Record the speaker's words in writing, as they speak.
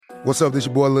What's up, this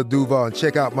your boy Lil Duval, and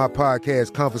check out my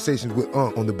podcast, Conversations with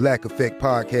Unc, on the Black Effect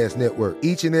Podcast Network.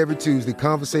 Each and every Tuesday,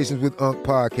 Conversations with Unc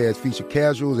podcast feature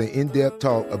casuals and in-depth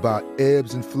talk about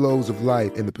ebbs and flows of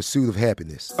life and the pursuit of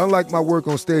happiness. Unlike my work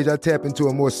on stage, I tap into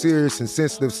a more serious and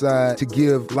sensitive side to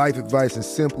give life advice and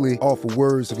simply offer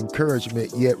words of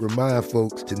encouragement, yet remind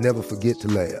folks to never forget to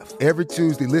laugh. Every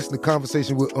Tuesday, listen to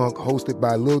Conversations with Unc, hosted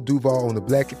by Lil Duval on the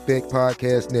Black Effect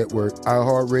Podcast Network,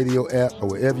 iHeartRadio app, or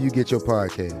wherever you get your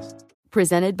podcasts.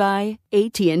 Presented by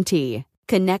AT&T.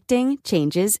 Connecting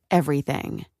changes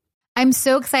everything. I'm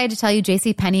so excited to tell you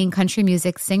JCPenney and country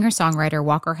music singer-songwriter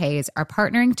Walker Hayes are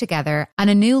partnering together on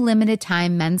a new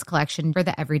limited-time men's collection for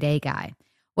the everyday guy.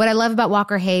 What I love about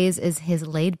Walker Hayes is his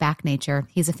laid-back nature.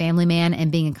 He's a family man,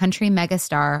 and being a country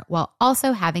megastar while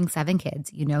also having 7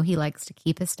 kids, you know he likes to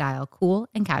keep his style cool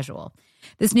and casual.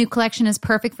 This new collection is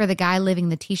perfect for the guy living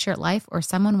the t-shirt life or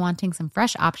someone wanting some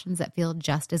fresh options that feel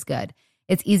just as good.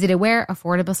 It's easy to wear,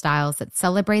 affordable styles that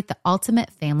celebrate the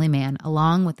ultimate family man,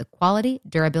 along with the quality,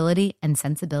 durability, and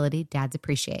sensibility dads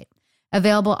appreciate.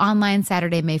 Available online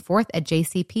Saturday, May 4th at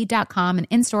jcp.com and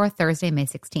in-store Thursday, May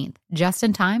 16th. Just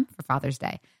in time for Father's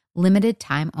Day. Limited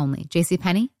time only.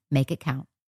 JCPenney, make it count.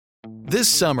 This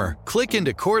summer, click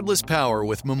into cordless power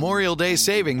with Memorial Day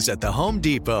savings at the Home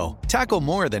Depot. Tackle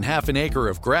more than half an acre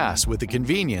of grass with the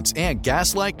convenience and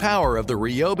gas-like power of the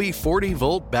Ryobi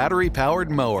 40-volt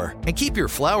battery-powered mower. And keep your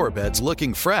flower beds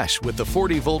looking fresh with the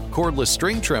 40-volt cordless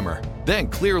string trimmer. Then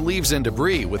clear leaves and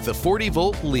debris with the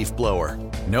 40-volt leaf blower.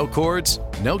 No cords,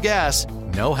 no gas,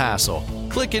 no hassle.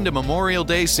 Click into Memorial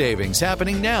Day savings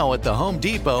happening now at the Home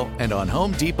Depot and on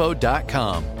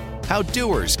HomeDepot.com. How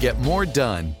doers get more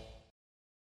done.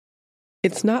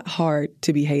 It's not hard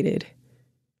to be hated.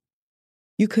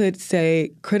 You could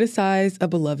say, criticize a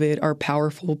beloved or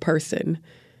powerful person.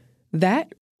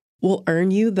 That will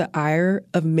earn you the ire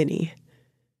of many.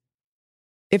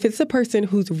 If it's a person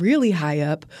who's really high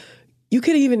up, you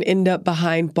could even end up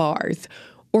behind bars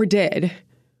or dead.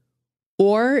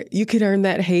 Or you could earn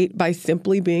that hate by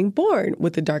simply being born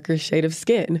with a darker shade of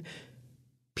skin.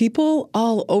 People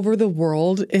all over the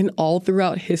world and all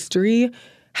throughout history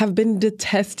have been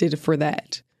detested for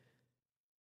that.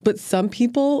 But some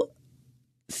people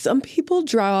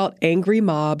draw out angry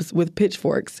mobs with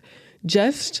pitchforks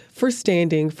just for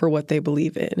standing for what they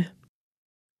believe in.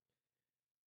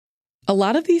 A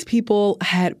lot of these people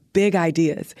had big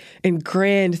ideas and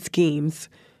grand schemes.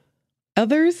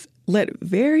 Others led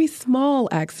very small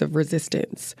acts of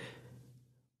resistance.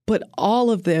 But all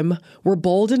of them were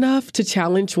bold enough to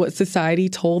challenge what society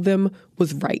told them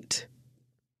was right.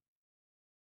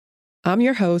 I'm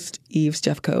your host, Eves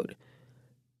Jeffcoat.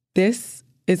 This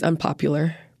is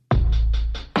Unpopular,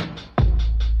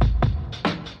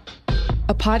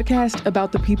 a podcast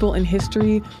about the people in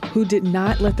history who did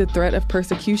not let the threat of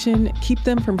persecution keep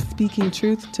them from speaking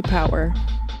truth to power.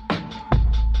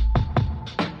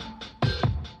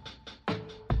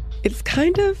 It's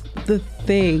kind of the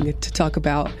thing to talk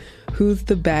about who's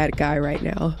the bad guy right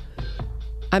now.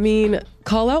 I mean,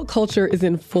 call-out culture is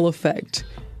in full effect.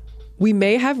 We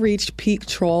may have reached peak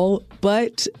troll,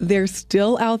 but they're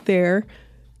still out there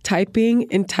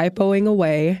typing and typoing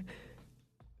away.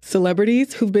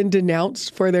 Celebrities who've been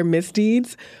denounced for their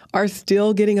misdeeds are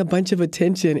still getting a bunch of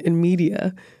attention in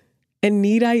media. And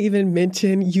need I even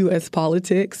mention U.S.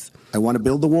 politics? I want to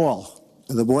build the wall.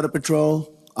 The Border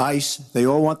Patrol, ICE, they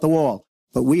all want the wall.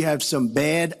 But we have some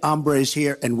bad hombres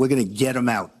here, and we're going to get them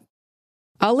out.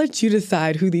 I'll let you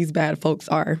decide who these bad folks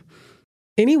are.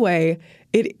 Anyway,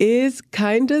 it is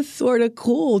kind of sort of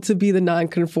cool to be the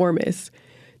nonconformist,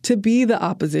 to be the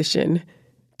opposition,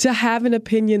 to have an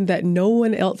opinion that no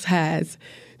one else has,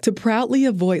 to proudly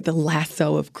avoid the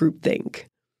lasso of groupthink.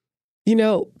 You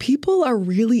know, people are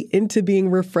really into being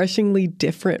refreshingly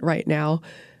different right now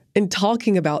and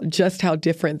talking about just how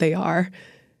different they are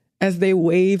as they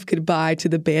wave goodbye to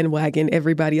the bandwagon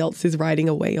everybody else is riding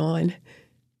away on.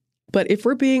 But if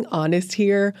we're being honest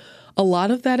here, a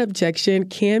lot of that objection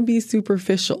can be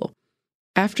superficial.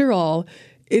 After all,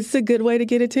 it's a good way to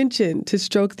get attention, to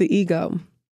stroke the ego.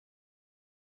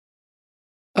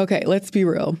 Okay, let's be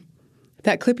real.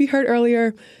 That clip you heard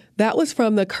earlier, that was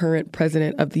from the current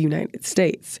president of the United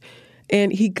States.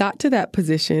 And he got to that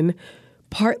position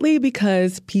partly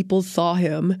because people saw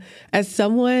him as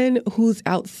someone who's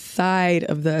outside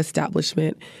of the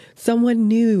establishment, someone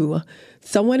new,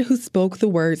 someone who spoke the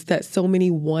words that so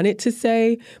many wanted to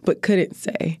say but couldn't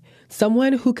say,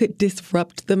 someone who could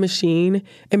disrupt the machine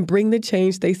and bring the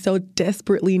change they so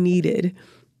desperately needed.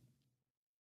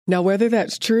 Now, whether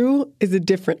that's true is a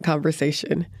different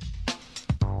conversation.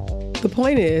 The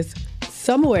point is,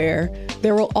 somewhere,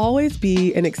 There will always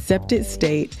be an accepted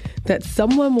state that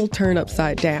someone will turn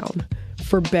upside down,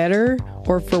 for better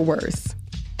or for worse.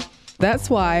 That's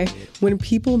why when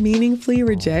people meaningfully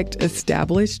reject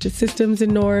established systems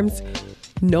and norms,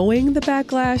 knowing the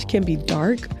backlash can be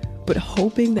dark, but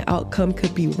hoping the outcome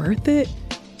could be worth it,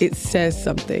 it says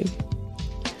something.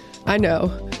 I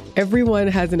know, everyone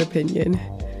has an opinion.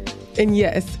 And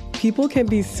yes, people can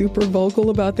be super vocal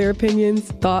about their opinions,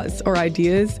 thoughts, or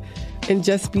ideas, and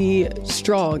just be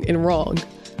strong and wrong.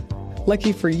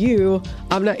 Lucky for you,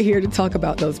 I'm not here to talk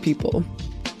about those people.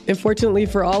 Unfortunately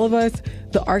for all of us,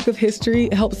 the arc of history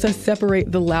helps us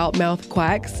separate the loudmouth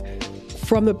quacks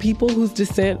from the people whose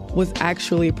dissent was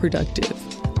actually productive.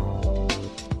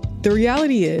 The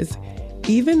reality is,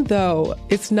 even though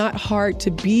it's not hard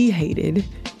to be hated,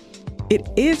 it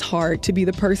is hard to be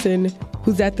the person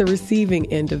who's at the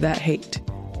receiving end of that hate.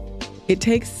 It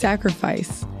takes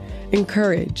sacrifice and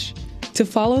courage to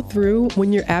follow through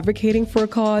when you're advocating for a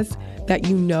cause that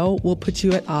you know will put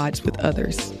you at odds with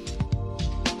others.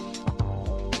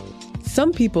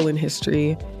 Some people in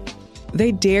history,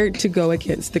 they dared to go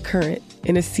against the current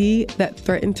in a sea that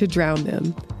threatened to drown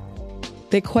them.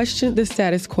 They questioned the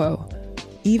status quo,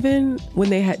 even when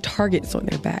they had targets on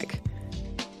their back.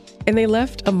 And they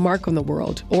left a mark on the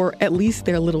world, or at least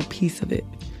their little piece of it.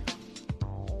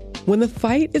 When the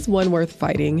fight is one worth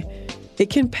fighting, it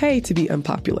can pay to be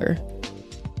unpopular.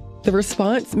 The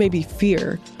response may be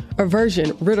fear,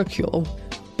 aversion, ridicule.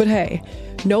 But hey,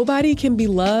 nobody can be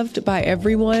loved by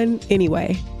everyone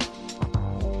anyway.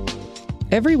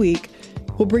 Every week,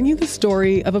 we'll bring you the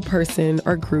story of a person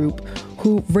or group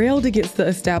who railed against the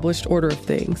established order of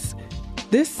things.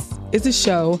 This is a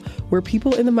show where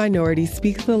people in the minority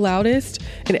speak the loudest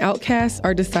and outcasts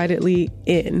are decidedly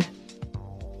in.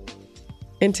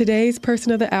 And today's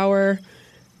person of the hour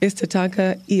is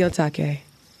Tatanka Iyotake,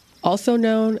 also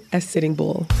known as Sitting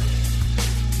Bull.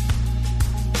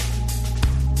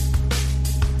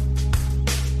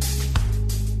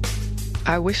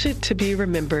 I wish it to be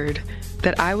remembered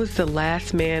that I was the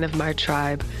last man of my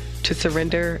tribe to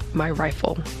surrender my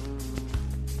rifle.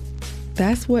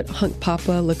 That's what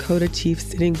Hunkpapa Lakota Chief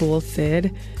Sitting Bull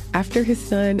said after his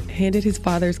son handed his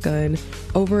father's gun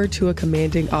over to a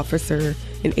commanding officer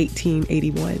in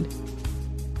 1881.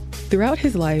 Throughout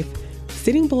his life,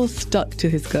 Sitting Bull stuck to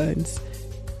his guns.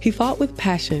 He fought with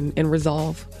passion and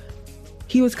resolve.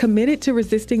 He was committed to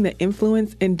resisting the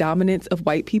influence and dominance of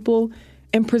white people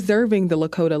and preserving the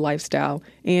Lakota lifestyle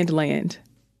and land.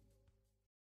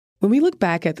 When we look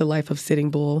back at the life of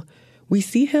Sitting Bull, we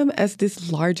see him as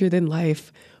this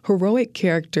larger-than-life, heroic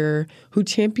character who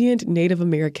championed Native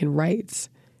American rights.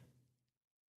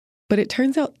 But it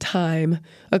turns out time,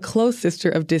 a close sister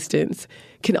of distance,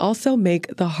 can also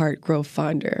make the heart grow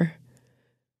fonder.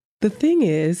 The thing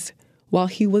is, while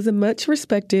he was a much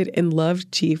respected and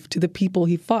loved chief to the people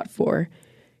he fought for,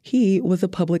 he was a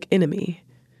public enemy.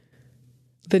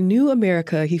 The new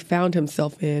America he found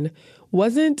himself in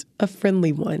wasn't a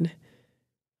friendly one.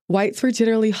 Whites were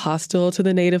generally hostile to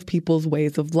the Native people's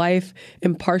ways of life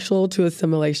and partial to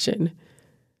assimilation.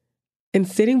 And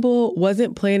Sitting Bull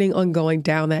wasn't planning on going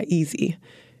down that easy.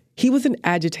 He was an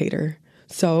agitator,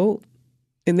 so,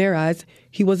 in their eyes,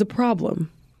 he was a problem.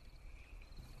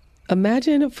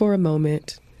 Imagine for a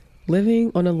moment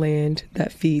living on a land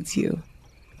that feeds you,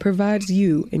 provides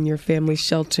you and your family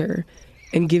shelter,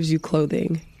 and gives you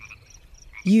clothing.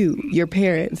 You, your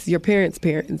parents'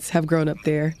 parents have grown up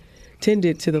there,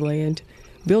 tended to the land,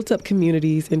 built up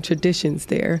communities and traditions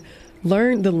there,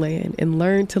 learned the land and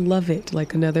learned to love it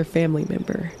like another family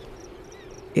member.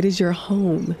 It is your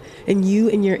home, and you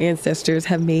and your ancestors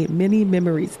have made many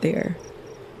memories there.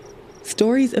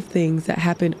 Stories of things that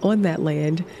happened on that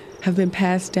land have been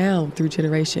passed down through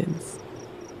generations.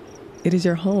 It is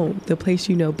your home, the place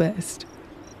you know best.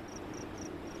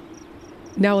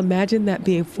 Now imagine that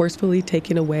being forcefully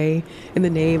taken away in the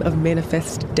name of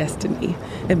manifest destiny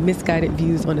and misguided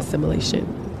views on assimilation.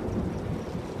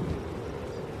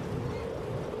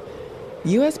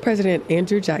 U.S. President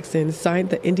Andrew Jackson signed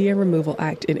the Indian Removal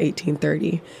Act in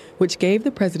 1830, which gave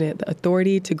the president the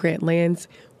authority to grant lands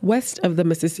west of the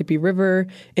Mississippi River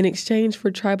in exchange for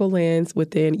tribal lands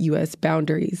within U.S.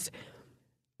 boundaries.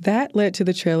 That led to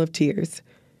the Trail of Tears,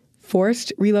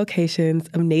 forced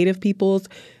relocations of Native peoples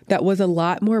that was a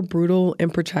lot more brutal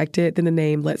and protracted than the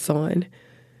name lets on.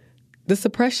 The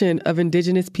suppression of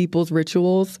indigenous peoples'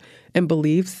 rituals and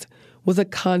beliefs was a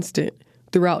constant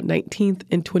throughout 19th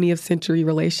and 20th century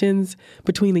relations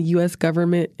between the U.S.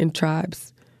 government and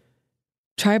tribes.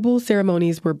 Tribal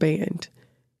ceremonies were banned.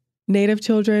 Native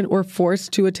children were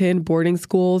forced to attend boarding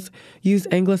schools, use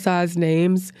anglicized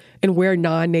names, and wear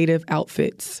non-Native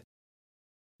outfits.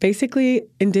 Basically,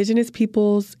 indigenous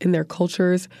peoples and their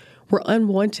cultures were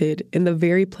unwanted in the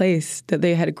very place that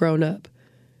they had grown up,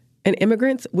 and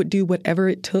immigrants would do whatever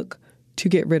it took to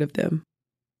get rid of them.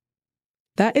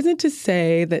 That isn't to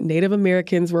say that Native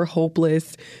Americans were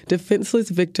hopeless, defenseless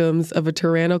victims of a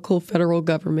tyrannical federal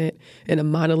government and a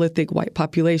monolithic white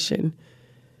population.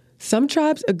 Some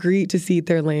tribes agreed to cede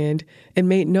their land and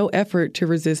made no effort to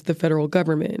resist the federal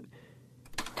government.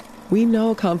 We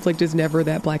know conflict is never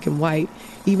that black and white,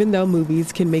 even though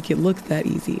movies can make it look that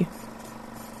easy.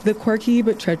 The quirky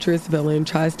but treacherous villain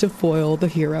tries to foil the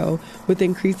hero with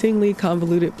increasingly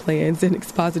convoluted plans and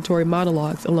expository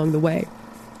monologues along the way.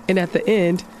 And at the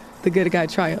end, the good guy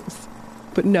triumphs.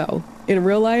 But no, in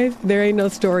real life, there ain't no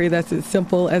story that's as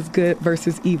simple as good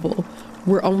versus evil,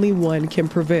 where only one can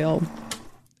prevail.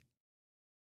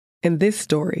 And this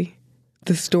story,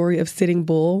 the story of Sitting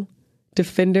Bull,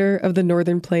 defender of the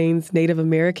Northern Plains Native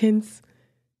Americans,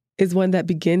 is one that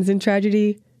begins in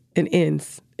tragedy and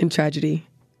ends in tragedy.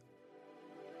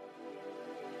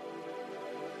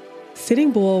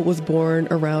 Sitting Bull was born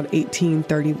around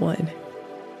 1831.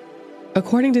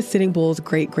 According to Sitting Bull's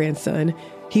great-grandson,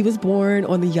 he was born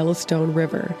on the Yellowstone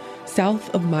River,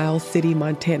 south of Miles City,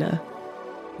 Montana,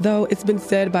 though it's been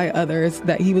said by others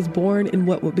that he was born in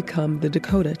what would become the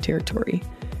Dakota Territory.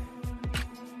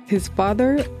 His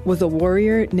father was a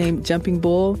warrior named Jumping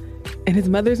Bull, and his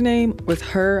mother's name was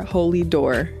Her Holy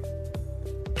Door.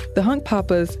 The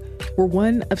Hunkpapas were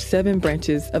one of 7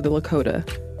 branches of the Lakota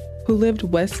who lived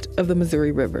west of the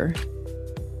Missouri River.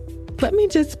 Let me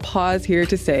just pause here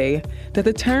to say that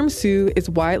the term Sioux is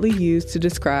widely used to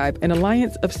describe an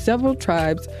alliance of several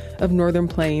tribes of Northern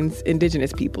Plains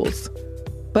indigenous peoples.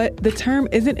 But the term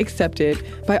isn't accepted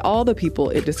by all the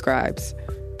people it describes.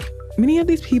 Many of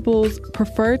these peoples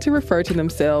prefer to refer to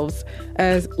themselves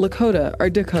as Lakota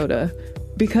or Dakota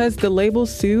because the label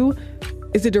Sioux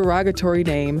is a derogatory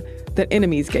name that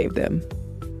enemies gave them.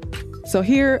 So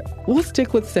here, we'll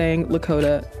stick with saying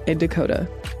Lakota and Dakota.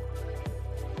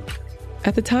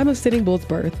 At the time of Sitting Bull's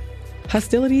birth,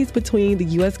 hostilities between the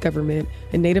U.S. government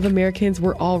and Native Americans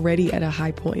were already at a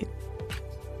high point.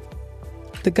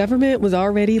 The government was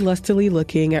already lustily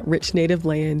looking at rich native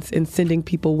lands and sending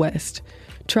people west.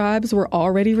 Tribes were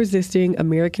already resisting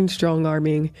American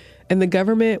strong-arming, and the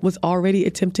government was already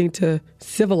attempting to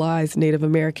civilize Native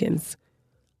Americans.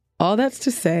 All that's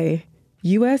to say,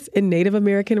 U.S. and Native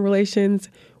American relations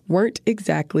weren't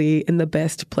exactly in the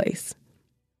best place.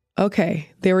 Okay,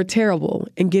 they were terrible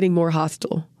and getting more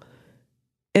hostile.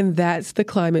 And that's the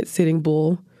climate Sitting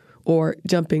Bull, or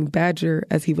Jumping Badger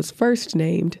as he was first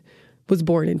named, was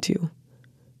born into.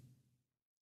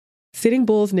 Sitting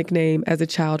Bull's nickname as a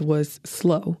child was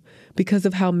Slow because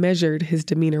of how measured his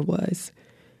demeanor was.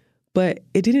 But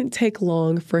it didn't take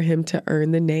long for him to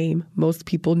earn the name most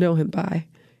people know him by.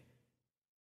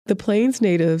 The Plains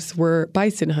natives were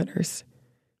bison hunters.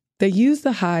 They used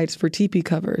the hides for teepee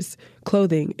covers,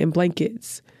 clothing, and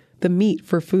blankets, the meat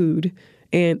for food,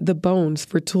 and the bones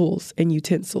for tools and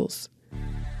utensils.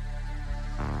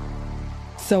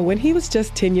 So when he was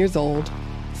just 10 years old,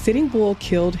 Sitting Bull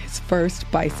killed his first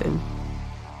bison.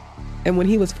 And when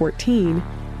he was 14,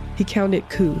 he counted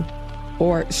coup,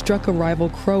 or struck a rival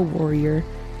Crow warrior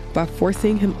by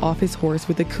forcing him off his horse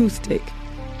with a coup stick,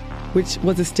 which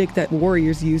was a stick that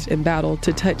warriors used in battle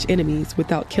to touch enemies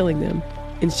without killing them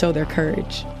and show their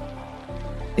courage.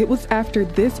 It was after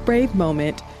this brave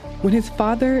moment when his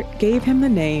father gave him the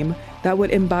name that would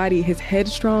embody his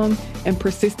headstrong and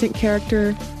persistent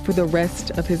character for the rest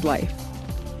of his life,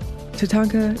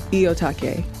 Tatanka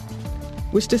Iyotake,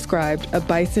 which described a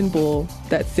bison bull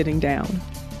that's sitting down.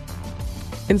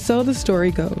 And so the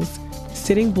story goes,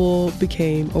 Sitting Bull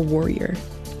became a warrior.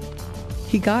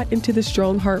 He got into the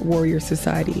Strongheart Warrior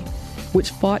Society,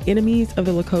 which fought enemies of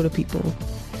the Lakota people.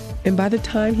 And by the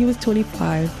time he was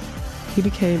 25, he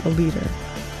became a leader.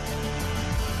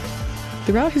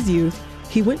 Throughout his youth,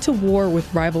 he went to war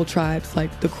with rival tribes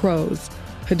like the Crows,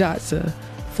 Hidatsa,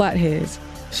 Flatheads,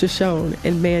 Shoshone,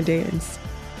 and Mandans.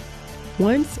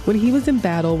 Once, when he was in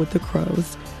battle with the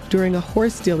Crows during a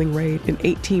horse-stealing raid in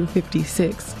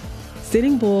 1856,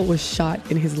 Sitting Bull was shot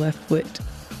in his left foot.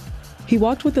 He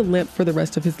walked with a limp for the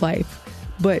rest of his life,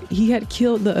 but he had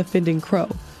killed the offending Crow,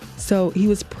 so he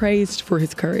was praised for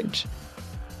his courage.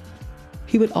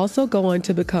 He would also go on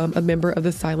to become a member of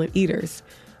the Silent Eaters,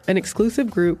 an exclusive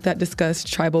group that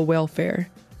discussed tribal welfare.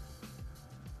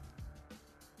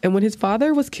 And when his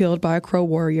father was killed by a Crow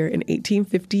warrior in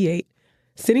 1858,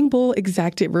 Sitting Bull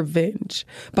exacted revenge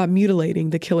by mutilating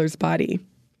the killer's body.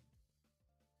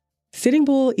 Sitting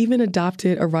Bull even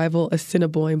adopted a rival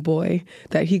Assiniboine boy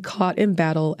that he caught in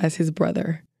battle as his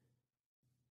brother.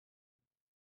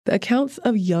 The accounts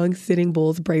of young Sitting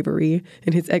Bull's bravery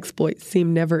and his exploits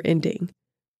seem never-ending.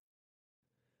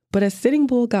 But as Sitting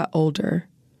Bull got older,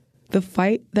 the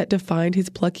fight that defined his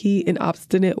plucky and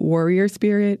obstinate warrior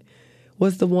spirit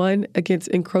was the one against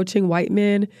encroaching white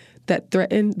men that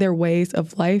threatened their ways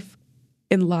of life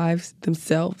and lives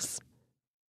themselves.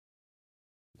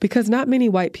 Because not many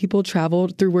white people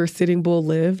traveled through where Sitting Bull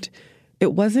lived,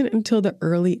 it wasn't until the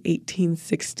early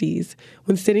 1860s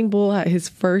when Sitting Bull had his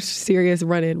first serious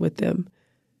run-in with them.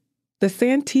 The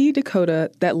Santee Dakota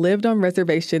that lived on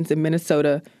reservations in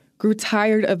Minnesota grew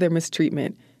tired of their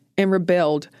mistreatment and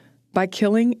rebelled by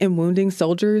killing and wounding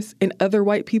soldiers and other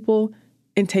white people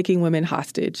and taking women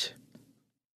hostage.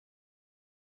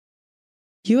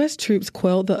 U.S. troops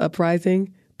quelled the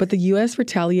uprising, but the U.S.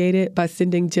 retaliated by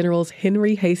sending Generals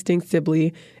Henry Hastings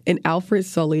Sibley and Alfred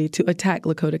Sully to attack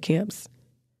Lakota camps.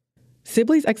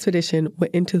 Sibley's expedition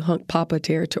went into Hunkpapa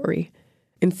territory,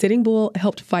 and Sitting Bull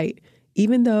helped fight,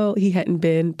 even though he hadn't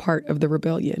been part of the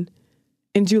rebellion.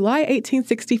 In July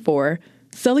 1864,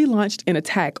 Sully launched an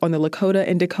attack on the Lakota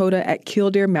and Dakota at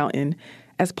Killdeer Mountain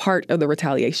as part of the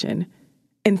retaliation,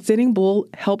 and Sitting Bull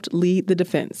helped lead the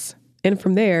defense. And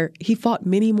from there, he fought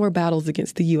many more battles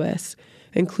against the U.S.,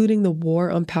 including the War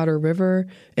on Powder River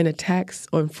and attacks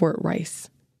on Fort Rice.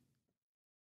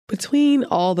 Between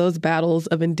all those battles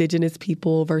of indigenous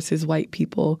people versus white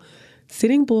people,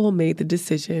 Sitting Bull made the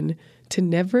decision to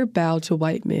never bow to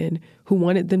white men who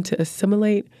wanted them to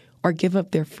assimilate or give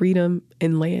up their freedom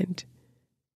and land.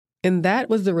 And that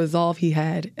was the resolve he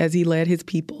had as he led his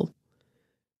people.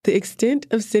 The extent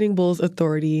of Sitting Bull's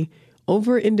authority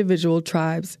over individual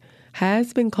tribes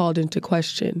has been called into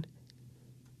question.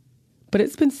 But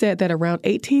it's been said that around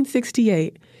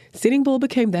 1868, Sitting Bull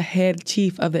became the head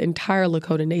chief of the entire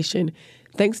Lakota Nation,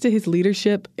 thanks to his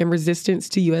leadership and resistance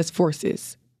to U.S.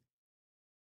 forces.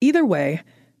 Either way,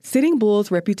 Sitting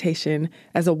Bull's reputation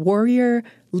as a warrior,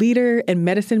 leader, and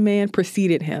medicine man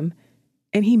preceded him,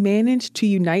 and he managed to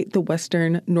unite the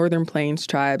Western Northern Plains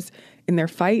tribes in their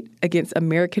fight against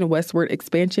American westward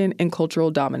expansion and cultural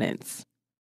dominance.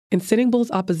 And Sitting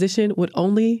Bull's opposition would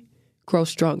only grow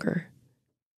stronger.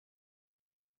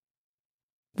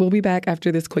 We'll be back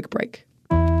after this quick break.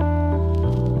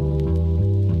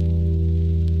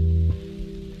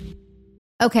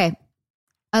 Okay,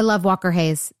 I love Walker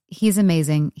Hayes. He's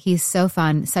amazing. He's so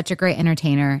fun, such a great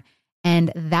entertainer.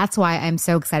 And that's why I'm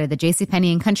so excited that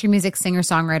JCPenney and country music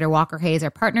singer-songwriter Walker Hayes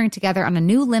are partnering together on a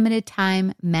new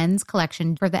limited-time men's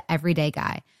collection for the everyday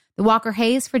guy. The Walker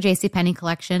Hayes for JCPenney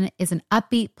collection is an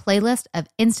upbeat playlist of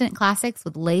instant classics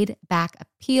with laid-back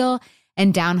appeal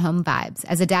and down-home vibes.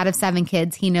 As a dad of 7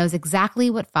 kids, he knows exactly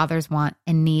what fathers want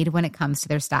and need when it comes to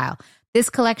their style. This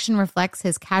collection reflects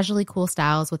his casually cool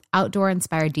styles with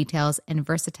outdoor-inspired details and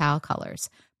versatile colors.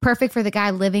 Perfect for the guy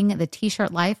living the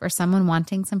t-shirt life or someone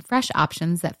wanting some fresh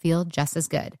options that feel just as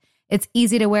good. It's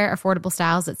easy to wear, affordable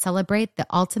styles that celebrate the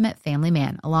ultimate family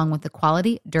man, along with the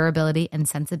quality, durability, and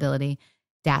sensibility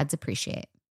dads appreciate.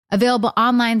 Available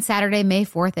online Saturday, May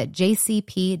 4th at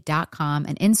jcp.com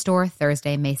and in-store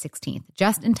Thursday, May 16th,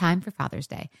 just in time for Father's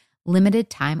Day. Limited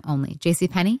time only.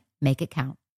 JCPenney, make it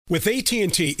count. With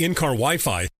AT&T in-car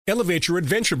Wi-Fi, elevate your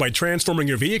adventure by transforming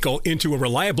your vehicle into a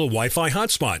reliable Wi-Fi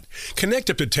hotspot. Connect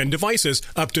up to 10 devices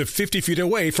up to 50 feet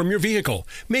away from your vehicle,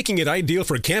 making it ideal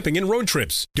for camping and road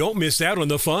trips. Don't miss out on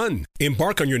the fun.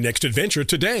 Embark on your next adventure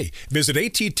today. Visit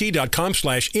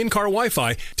att.com/in-car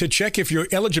Wi-Fi to check if you're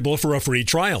eligible for a free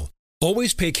trial.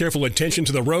 Always pay careful attention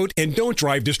to the road and don't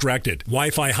drive distracted.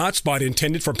 Wi-Fi hotspot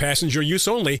intended for passenger use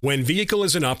only when vehicle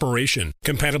is in operation.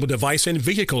 Compatible device and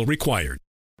vehicle required.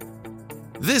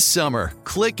 This summer,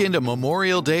 click into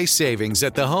Memorial Day savings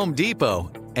at the Home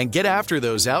Depot and get after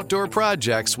those outdoor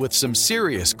projects with some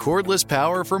serious cordless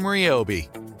power from Ryobi.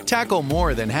 Tackle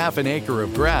more than half an acre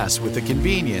of grass with the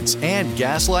convenience and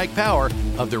gas-like power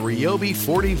of the Ryobi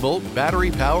 40-volt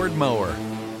battery-powered mower.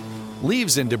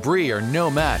 Leaves and debris are no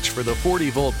match for the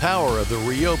 40-volt power of the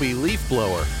Ryobi leaf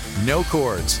blower. No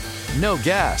cords, no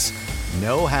gas,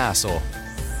 no hassle.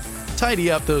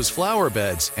 Tidy up those flower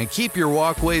beds and keep your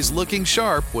walkways looking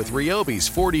sharp with Ryobi's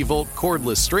 40-volt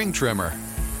cordless string trimmer.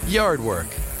 Yard work,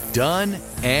 done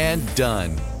and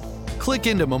done. Click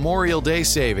into Memorial Day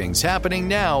savings happening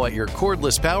now at your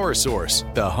cordless power source,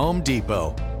 the Home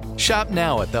Depot. Shop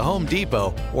now at the Home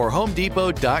Depot or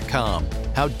homedepot.com.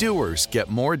 How doers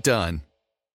get more done.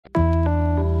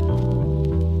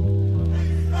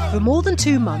 For more than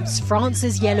 2 months,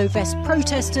 France's Yellow Vest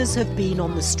protesters have been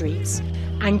on the streets.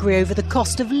 Angry over the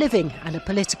cost of living and a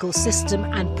political system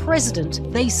and president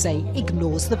they say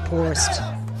ignores the poorest.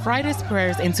 Friday's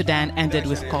prayers in Sudan ended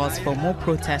with calls for more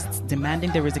protests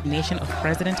demanding the resignation of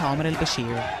President Omar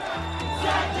al-Bashir.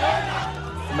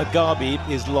 Mugabe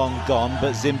is long gone,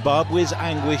 but Zimbabwe's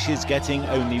anguish is getting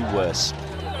only worse.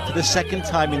 For the second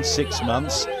time in 6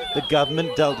 months, the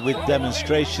government dealt with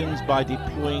demonstrations by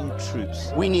deploying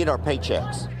troops. We need our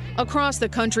paychecks. Across the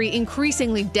country,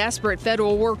 increasingly desperate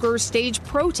federal workers stage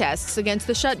protests against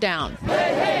the shutdown.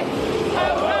 Hey, hey,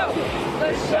 ho, ho,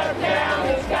 the shutdown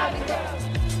has got to go.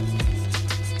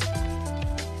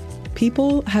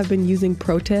 People have been using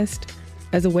protest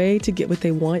as a way to get what they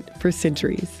want for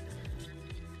centuries.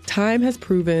 Time has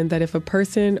proven that if a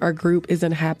person or group is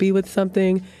unhappy with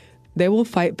something, they will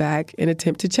fight back and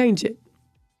attempt to change it.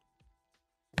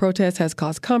 Protest has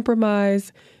caused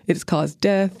compromise, it's caused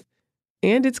death,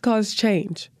 and it's caused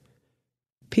change.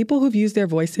 People who've used their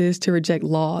voices to reject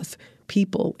laws,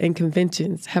 people, and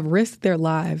conventions have risked their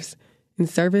lives in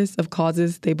service of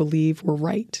causes they believe were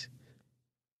right.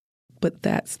 But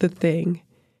that's the thing.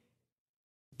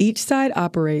 Each side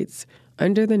operates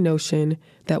under the notion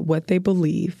that what they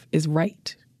believe is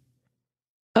right.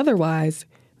 Otherwise,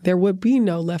 there would be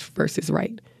no left versus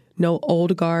right, no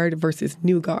old guard versus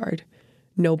new guard,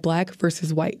 no black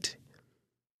versus white.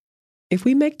 If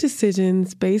we make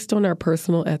decisions based on our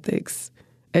personal ethics,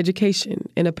 education,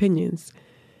 and opinions,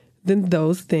 then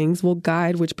those things will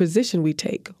guide which position we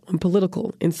take on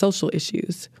political and social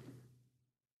issues.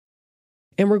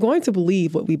 And we're going to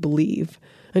believe what we believe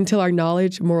until our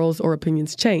knowledge, morals, or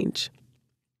opinions change.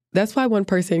 That's why one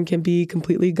person can be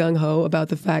completely gung-ho about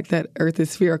the fact that Earth is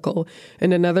spherical,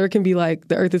 and another can be like,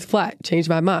 the Earth is flat, change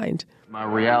my mind. My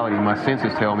reality, my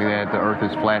senses tell me that the Earth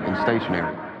is flat and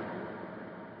stationary.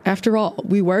 After all,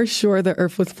 we were sure the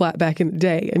Earth was flat back in the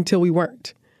day until we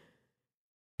weren't.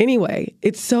 Anyway,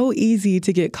 it's so easy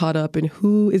to get caught up in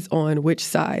who is on which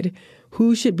side,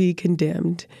 who should be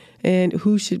condemned, and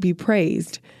who should be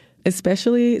praised,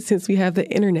 especially since we have the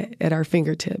internet at our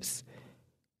fingertips.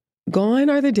 Gone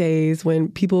are the days when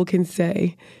people can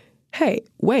say, hey,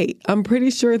 wait, I'm pretty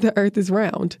sure the Earth is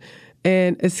round,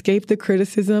 and escape the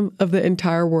criticism of the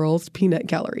entire world's peanut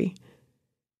gallery.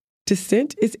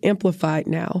 Dissent is amplified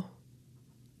now.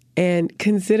 And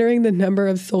considering the number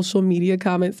of social media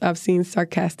comments I've seen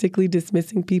sarcastically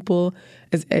dismissing people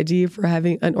as edgy for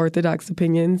having unorthodox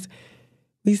opinions,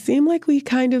 we seem like we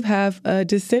kind of have a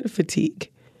dissent fatigue.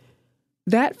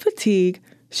 That fatigue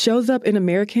shows up in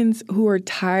Americans who are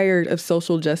tired of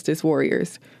social justice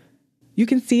warriors. You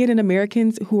can see it in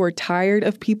Americans who are tired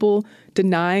of people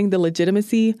denying the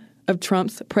legitimacy of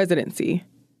Trump's presidency.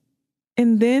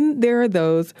 And then there are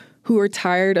those who are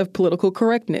tired of political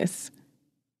correctness.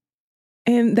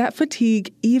 And that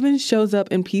fatigue even shows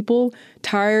up in people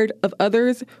tired of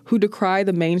others who decry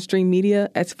the mainstream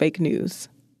media as fake news.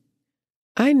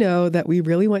 I know that we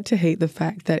really want to hate the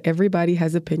fact that everybody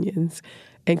has opinions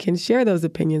and can share those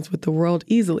opinions with the world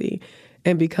easily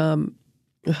and become,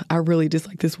 I really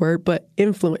dislike this word, but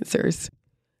influencers.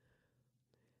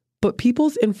 But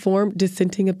people's informed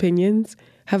dissenting opinions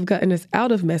have gotten us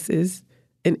out of messes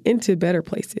and into better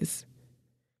places.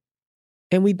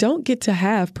 And we don't get to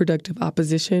have productive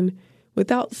opposition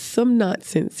without some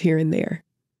nonsense here and there.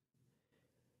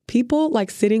 People like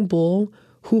Sitting Bull,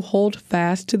 who hold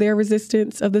fast to their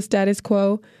resistance of the status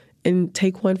quo and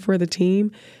take one for the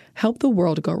team, help the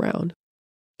world go round.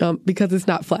 Because it's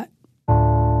not flat.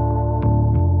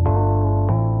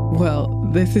 Well,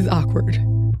 this is awkward.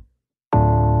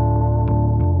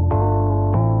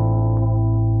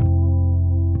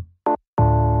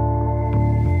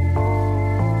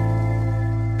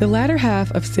 The latter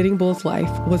half of Sitting Bull's life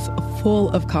was full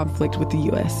of conflict with the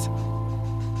U.S.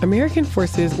 American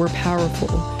forces were powerful,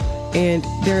 and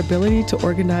their ability to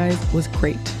organize was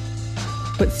great.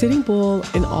 But Sitting Bull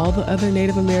and all the other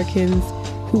Native Americans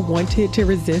who wanted to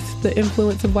resist the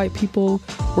influence of white people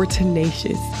were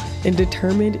tenacious and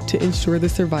determined to ensure the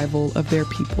survival of their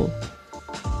people.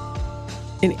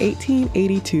 In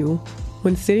 1882,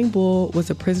 when Sitting Bull was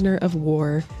a prisoner of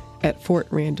war at Fort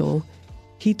Randall,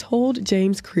 he told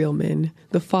James Creelman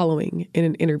the following in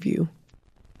an interview.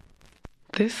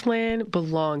 "This land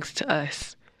belongs to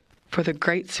us, for the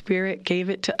Great Spirit gave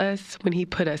it to us when he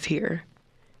put us here.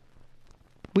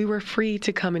 We were free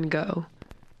to come and go,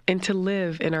 and to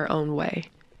live in our own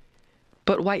way.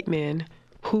 But white men,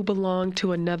 who belong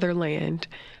to another land,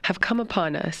 have come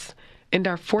upon us and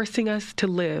are forcing us to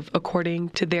live according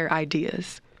to their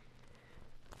ideas.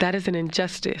 That is an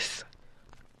injustice.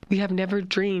 We have never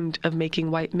dreamed of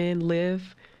making white men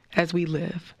live as we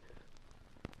live.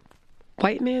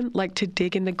 White men like to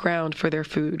dig in the ground for their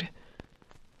food.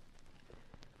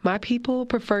 My people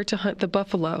prefer to hunt the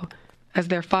buffalo as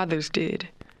their fathers did.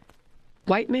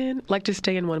 White men like to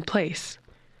stay in one place.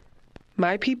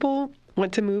 My people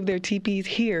want to move their teepees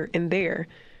here and there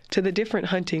to the different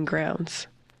hunting grounds.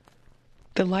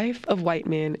 The life of white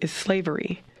men is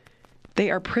slavery.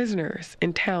 They are prisoners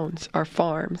in towns or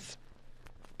farms.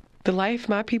 The life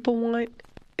my people want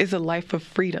is a life of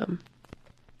freedom.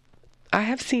 I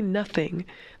have seen nothing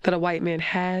that a white man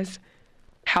has,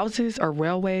 houses or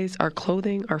railways or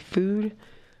clothing or food,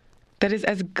 that is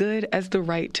as good as the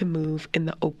right to move in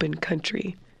the open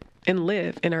country and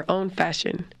live in our own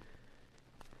fashion.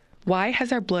 Why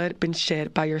has our blood been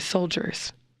shed by your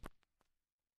soldiers?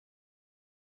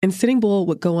 And Sitting Bull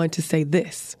would go on to say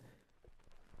this: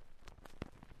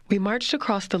 we marched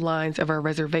across the lines of our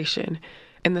reservation,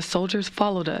 and the soldiers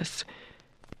followed us.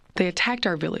 They attacked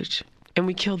our village, and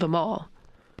we killed them all.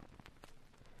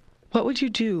 What would you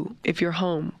do if your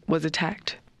home was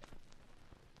attacked?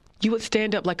 You would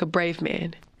stand up like a brave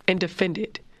man and defend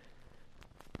it.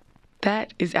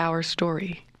 That is our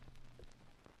story.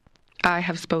 I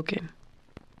have spoken.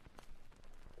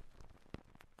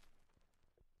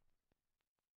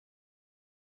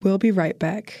 We'll be right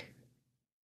back.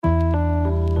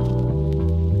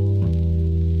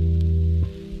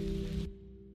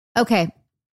 Okay.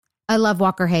 I love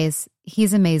Walker Hayes.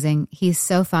 He's amazing. He's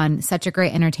so fun, such a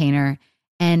great entertainer.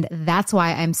 And that's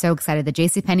why I'm so excited that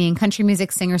JCPenney and country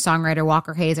music singer-songwriter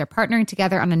Walker Hayes are partnering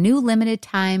together on a new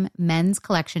limited-time men's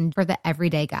collection for the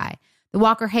everyday guy. The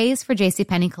Walker Hayes for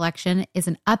JCPenney collection is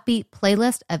an upbeat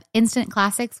playlist of instant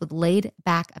classics with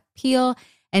laid-back appeal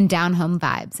and down-home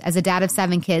vibes. As a dad of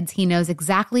 7 kids, he knows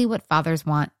exactly what fathers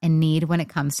want and need when it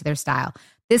comes to their style.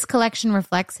 This collection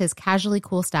reflects his casually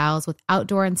cool styles with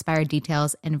outdoor-inspired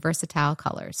details and versatile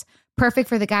colors. Perfect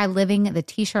for the guy living the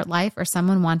t-shirt life or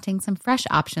someone wanting some fresh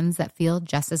options that feel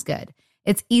just as good.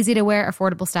 It's easy to wear,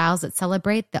 affordable styles that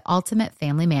celebrate the ultimate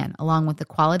family man, along with the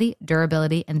quality,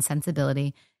 durability, and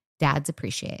sensibility dads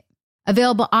appreciate.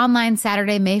 Available online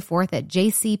Saturday, May 4th at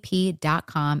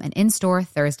jcp.com and in-store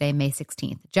Thursday, May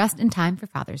 16th, just in time for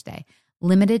Father's Day.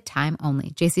 Limited time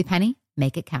only. JCPenney,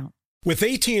 make it count. With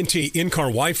AT&T in-car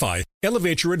Wi-Fi,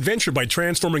 elevate your adventure by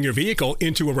transforming your vehicle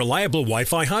into a reliable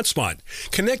Wi-Fi hotspot.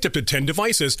 Connect up to 10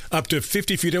 devices up to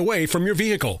 50 feet away from your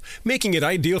vehicle, making it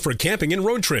ideal for camping and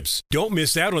road trips. Don't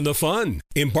miss out on the fun.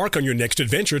 Embark on your next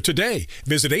adventure today.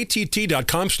 Visit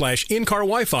att.com/in-car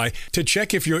Wi-Fi to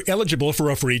check if you're eligible for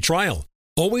a free trial.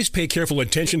 Always pay careful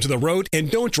attention to the road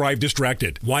and don't drive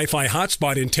distracted. Wi-Fi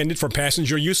hotspot intended for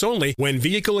passenger use only when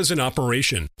vehicle is in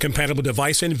operation. Compatible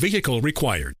device and vehicle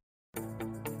required.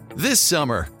 This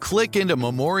summer, click into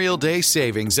Memorial Day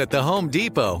savings at the Home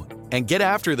Depot and get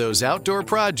after those outdoor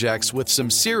projects with some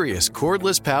serious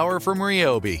cordless power from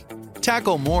Ryobi.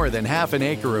 Tackle more than half an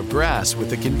acre of grass with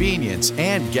the convenience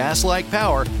and gas-like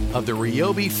power of the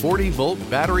Ryobi 40-volt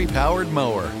battery-powered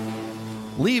mower.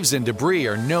 Leaves and debris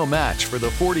are no match for the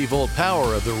 40-volt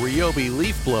power of the Ryobi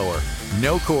leaf blower.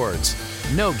 No cords,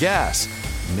 no gas,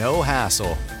 no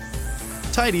hassle.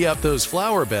 Tidy up those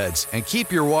flower beds and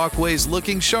keep your walkways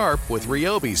looking sharp with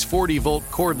Ryobi's 40-volt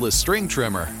cordless string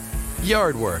trimmer.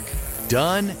 Yard work,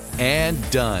 done and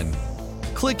done.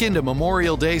 Click into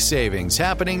Memorial Day savings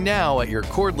happening now at your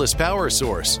cordless power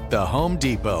source, the Home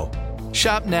Depot.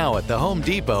 Shop now at the Home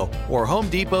Depot or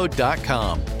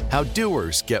homedepot.com. How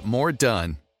doers get more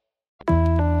done.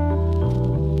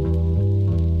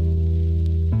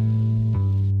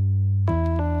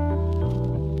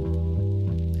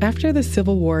 After the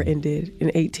Civil War ended in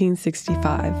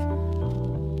 1865,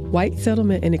 white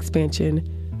settlement and expansion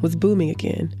was booming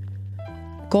again.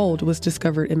 Gold was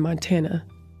discovered in Montana.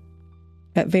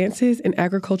 Advances in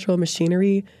agricultural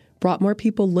machinery brought more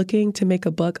people looking to make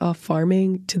a buck off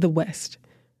farming to the west.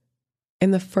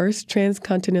 And the first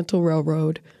transcontinental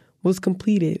railroad was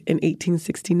completed in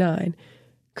 1869,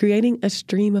 creating a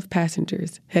stream of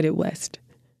passengers headed west.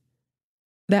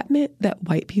 That meant that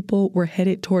white people were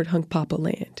headed toward Hunkpapa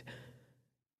land.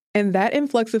 And that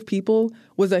influx of people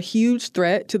was a huge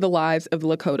threat to the lives of the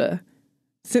Lakota,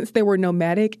 since they were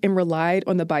nomadic and relied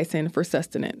on the bison for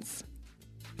sustenance.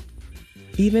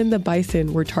 Even the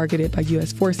bison were targeted by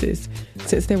U.S. forces,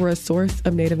 since they were a source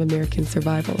of Native American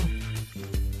survival.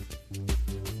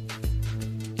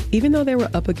 Even though they were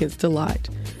up against a lot,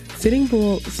 Sitting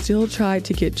Bull still tried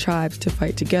to get tribes to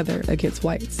fight together against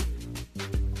whites.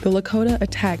 The Lakota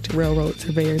attacked railroad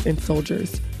surveyors and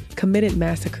soldiers, committed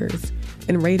massacres,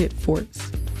 and raided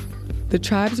forts. The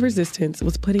tribe's resistance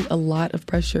was putting a lot of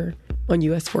pressure on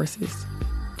U.S. forces.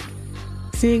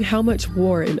 Seeing how much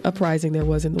war and uprising there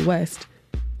was in the West,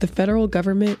 the federal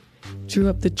government drew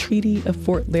up the Treaty of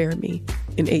Fort Laramie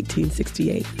in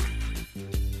 1868.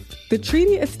 The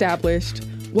treaty established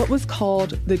what was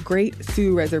called the Great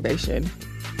Sioux Reservation,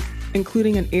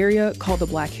 including an area called the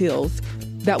Black Hills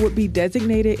that would be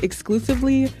designated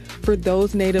exclusively for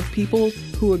those Native peoples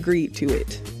who agreed to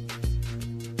it.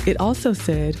 It also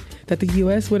said that the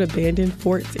U.S. would abandon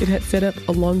forts it had set up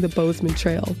along the Bozeman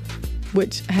Trail,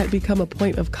 which had become a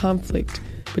point of conflict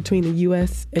between the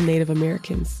U.S. and Native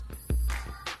Americans.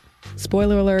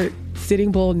 Spoiler alert,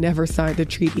 Sitting Bull never signed the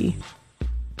treaty.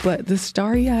 But the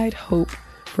starry-eyed hope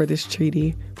for this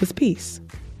treaty was peace.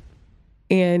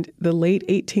 And the late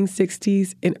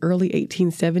 1860s and early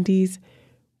 1870s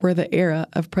were the era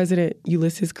of President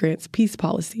Ulysses Grant's peace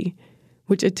policy,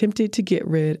 which attempted to get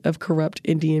rid of corrupt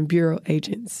Indian Bureau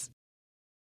agents.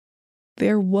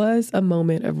 There was a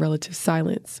moment of relative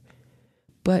silence,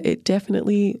 but it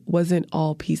definitely wasn't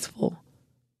all peaceful.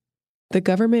 The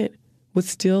government was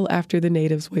still after the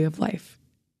natives' way of life.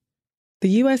 The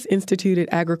U.S. instituted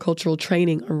agricultural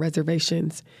training on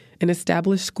reservations and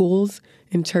established schools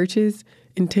and churches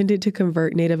intended to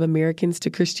convert Native Americans to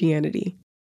Christianity.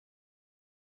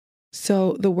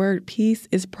 So the word peace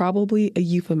is probably a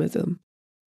euphemism.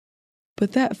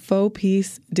 But that faux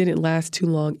peace didn't last too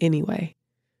long anyway.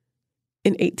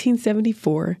 In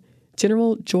 1874,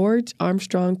 General George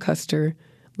Armstrong Custer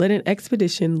led an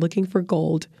expedition looking for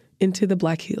gold into the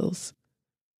Black Hills.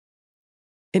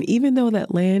 And even though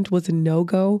that land was a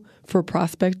no-go for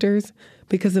prospectors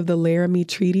because of the Laramie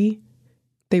Treaty,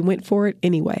 they went for it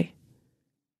anyway.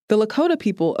 The Lakota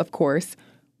people, of course,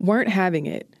 weren't having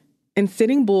it, and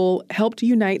Sitting Bull helped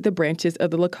unite the branches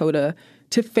of the Lakota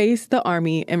to face the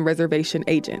Army and reservation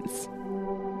agents.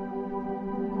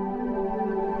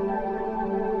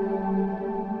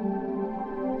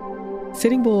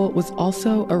 Sitting Bull was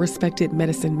also a respected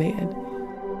medicine man.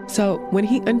 So when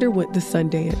he underwent the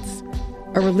Sundance,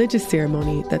 a religious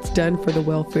ceremony that's done for the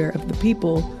welfare of the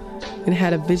people, and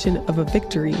had a vision of a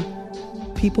victory,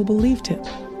 people believed him.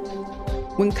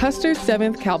 When Custer's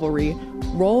 7th Cavalry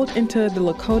rolled into the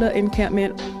Lakota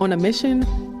encampment on a mission,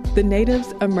 the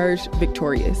natives emerged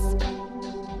victorious.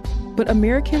 But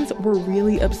Americans were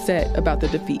really upset about the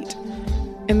defeat,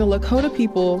 and the Lakota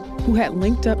people who had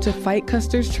linked up to fight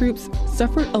Custer's troops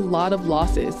suffered a lot of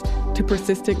losses to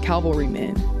persistent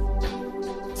cavalrymen.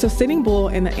 So Sitting Bull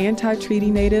and the anti-treaty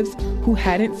natives who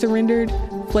hadn't surrendered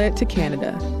fled to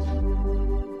Canada.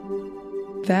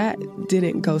 That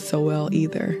didn't go so well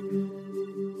either.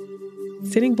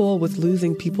 Sitting Bull was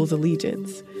losing people's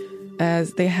allegiance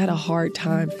as they had a hard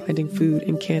time finding food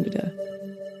in Canada.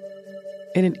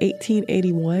 And in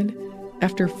 1881,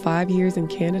 after 5 years in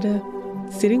Canada,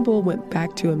 Sitting Bull went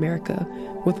back to America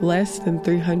with less than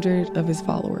 300 of his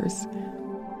followers.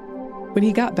 When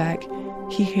he got back,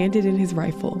 he handed in his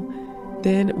rifle,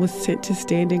 then was sent to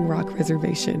Standing Rock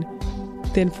Reservation,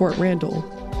 then Fort Randall,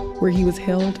 where he was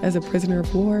held as a prisoner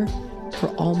of war for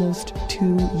almost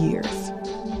 2 years.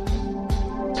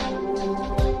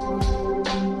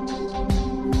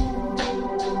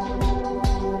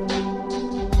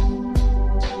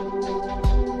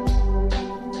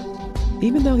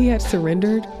 Even though he had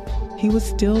surrendered, he was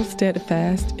still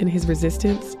steadfast in his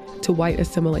resistance to white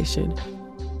assimilation.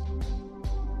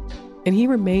 And he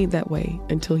remained that way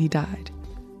until he died.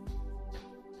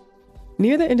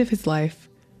 Near the end of his life,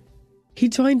 he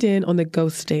joined in on the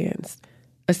Ghost Dance,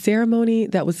 a ceremony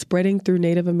that was spreading through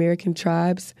Native American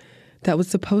tribes that was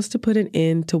supposed to put an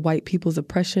end to white people's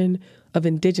oppression of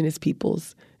indigenous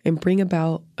peoples and bring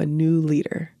about a new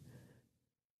leader.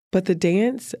 But the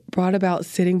dance brought about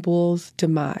Sitting Bull's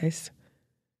demise.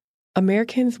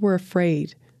 Americans were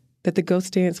afraid that the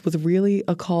Ghost Dance was really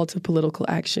a call to political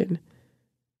action.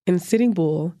 And Sitting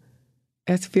Bull,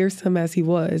 as fearsome as he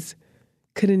was,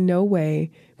 could in no way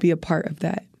be a part of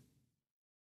that.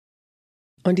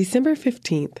 On December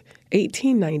 15th,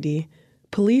 1890,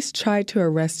 police tried to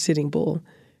arrest Sitting Bull,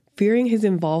 fearing his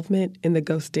involvement in the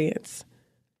Ghost Dance.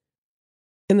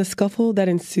 In the scuffle that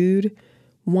ensued,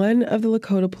 one of the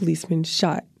Lakota policemen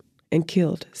shot and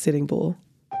killed Sitting Bull.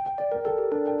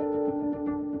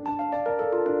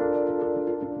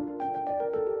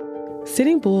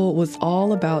 Sitting Bull was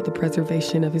all about the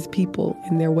preservation of his people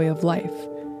and their way of life.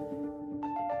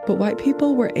 But white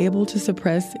people were able to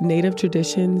suppress Native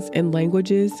traditions and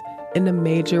languages in a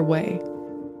major way.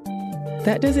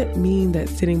 That doesn't mean that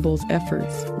Sitting Bull's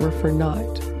efforts were for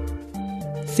naught.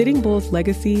 Sitting Bull's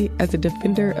legacy as a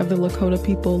defender of the Lakota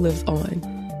people lives on,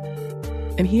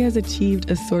 and he has achieved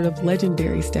a sort of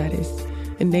legendary status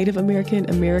in Native American,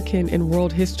 and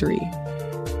world history.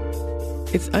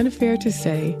 It's unfair to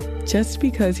say, just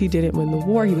because he didn't win the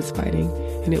war he was fighting,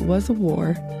 and it was a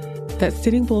war, that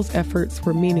Sitting Bull's efforts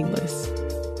were meaningless.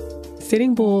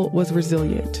 Sitting Bull was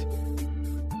resilient.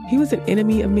 He was an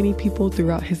enemy of many people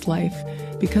throughout his life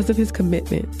because of his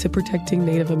commitment to protecting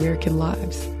Native American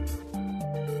lives.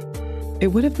 It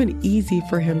would have been easy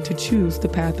for him to choose the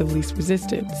path of least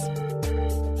resistance.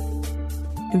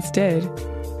 Instead,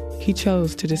 he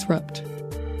chose to disrupt.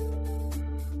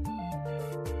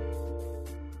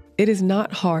 It is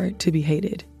not hard to be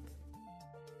hated.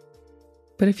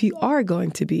 But if you are going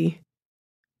to be,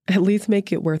 at least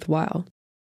make it worthwhile.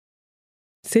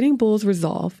 Sitting Bull's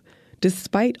resolve,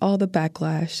 despite all the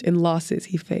backlash and losses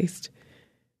he faced,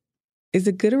 is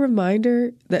a good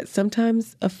reminder that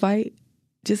sometimes a fight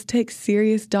just takes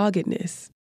serious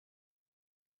doggedness.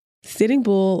 Sitting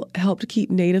Bull helped keep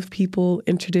Native people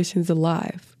and traditions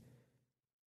alive.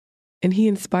 And he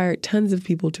inspired tons of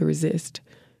people to resist,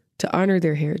 to honor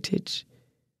their heritage,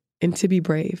 and to be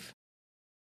brave.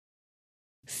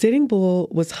 Sitting Bull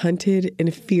was hunted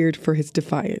and feared for his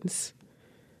defiance.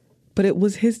 But it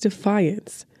was his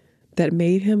defiance that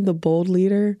made him the bold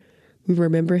leader we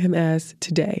remember him as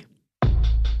today.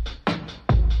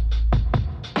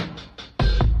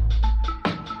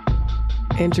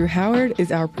 Andrew Howard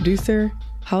is our producer.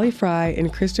 Holly Fry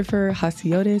and Christopher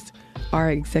Hasiotis are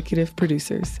our executive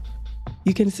producers.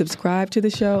 You can subscribe to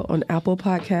the show on Apple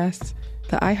Podcasts,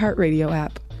 the iHeartRadio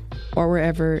app, or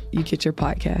wherever you get your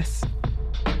podcasts.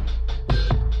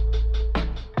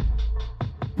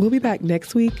 We'll be back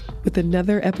next week with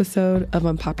another episode of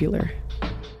Unpopular.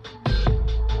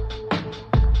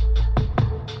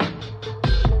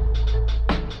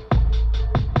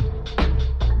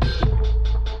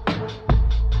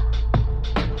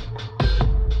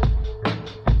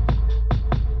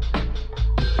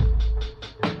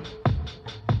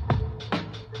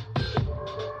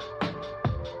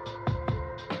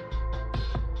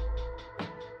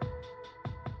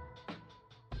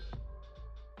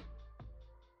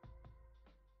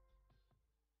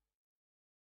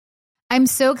 I'm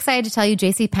so excited to tell you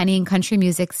JCPenney and country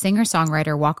music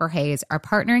singer-songwriter Walker Hayes are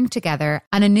partnering together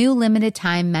on a new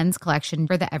limited-time men's collection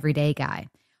for the everyday guy.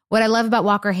 What I love about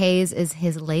Walker Hayes is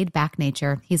his laid-back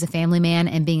nature. He's a family man,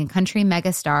 and being a country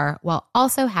megastar while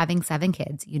also having 7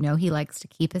 kids, you know he likes to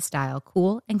keep his style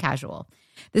cool and casual.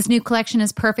 This new collection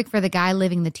is perfect for the guy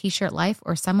living the t-shirt life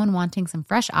or someone wanting some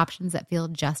fresh options that feel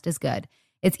just as good.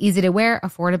 It's easy to wear,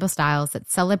 affordable styles that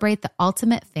celebrate the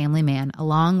ultimate family man,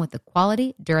 along with the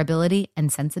quality, durability,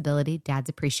 and sensibility dads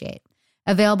appreciate.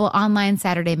 Available online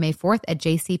Saturday, May 4th at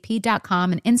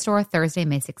jcp.com and in-store Thursday,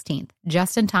 May 16th,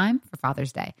 just in time for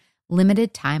Father's Day.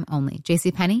 Limited time only.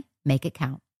 JCPenney, make it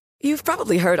count. You've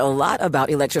probably heard a lot about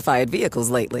electrified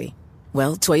vehicles lately.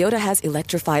 Well, Toyota has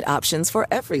electrified options for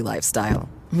every lifestyle.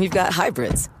 We've got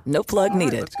hybrids, no plug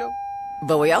needed. Let's go.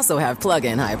 But we also have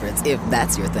plug-in hybrids, if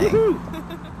that's your thing.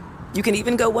 You can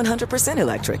even go 100%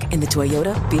 electric in the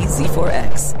Toyota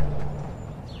BZ4X.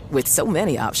 With so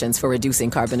many options for reducing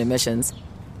carbon emissions,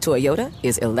 Toyota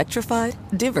is electrified,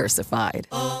 diversified.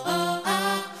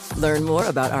 Learn more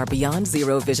about our Beyond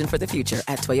Zero vision for the future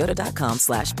at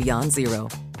toyota.com/Beyond Zero.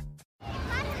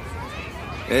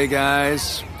 Hey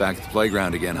guys, back at the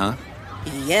playground again, huh?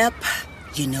 Yep.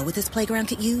 You know what this playground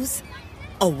could use?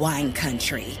 A wine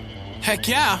country. Heck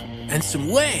yeah, and some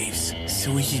waves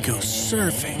so we could go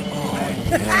surfing. Oh,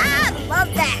 yeah.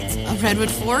 Love that. A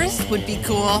redwood forest would be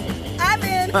cool. I'm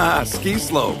in. Ski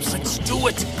slopes. Let's do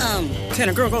it. Can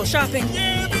a girl go shopping?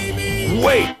 Yeah, baby.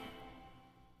 Wait.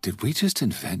 Did we just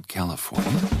invent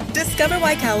California? Discover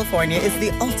why California is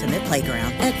the ultimate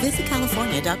playground at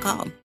visitcalifornia.com.